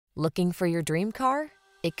Looking for your dream car?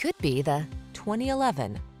 It could be the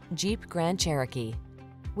 2011 Jeep Grand Cherokee.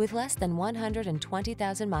 With less than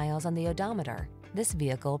 120,000 miles on the odometer, this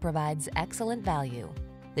vehicle provides excellent value.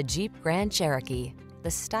 The Jeep Grand Cherokee,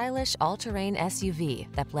 the stylish all-terrain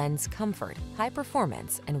SUV that blends comfort, high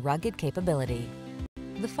performance, and rugged capability.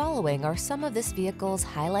 The following are some of this vehicle's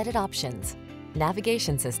highlighted options: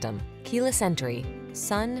 navigation system, keyless entry,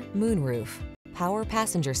 sun, moonroof, power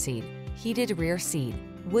passenger seat, heated rear seat,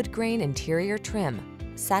 wood grain interior trim,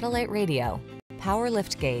 satellite radio, power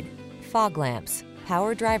liftgate, fog lamps,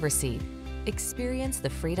 power driver seat. Experience the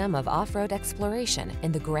freedom of off-road exploration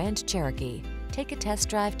in the Grand Cherokee. Take a test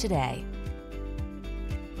drive today.